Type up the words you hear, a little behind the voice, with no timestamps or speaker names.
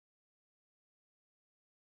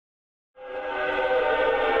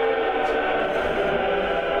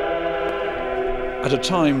At a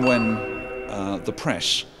time when the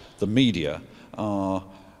press, the media, are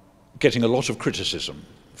getting a lot of criticism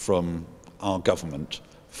from our government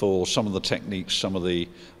for some of the techniques, some of the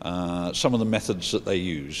methods that they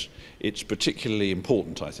use, it's particularly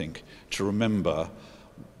important, I think, to remember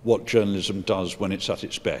what journalism does when it's at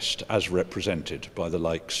its best, as represented by the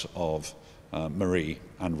likes of Marie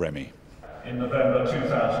and Remi. In November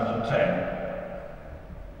 2010,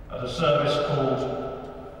 at a service called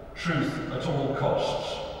Truth at All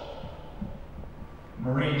Costs,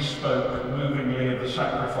 Marie spoke movingly of the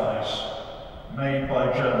sacrifice made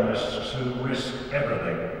by journalists who risk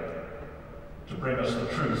everything to bring us the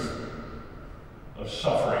truth of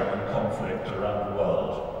suffering and conflict around the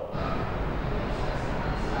world.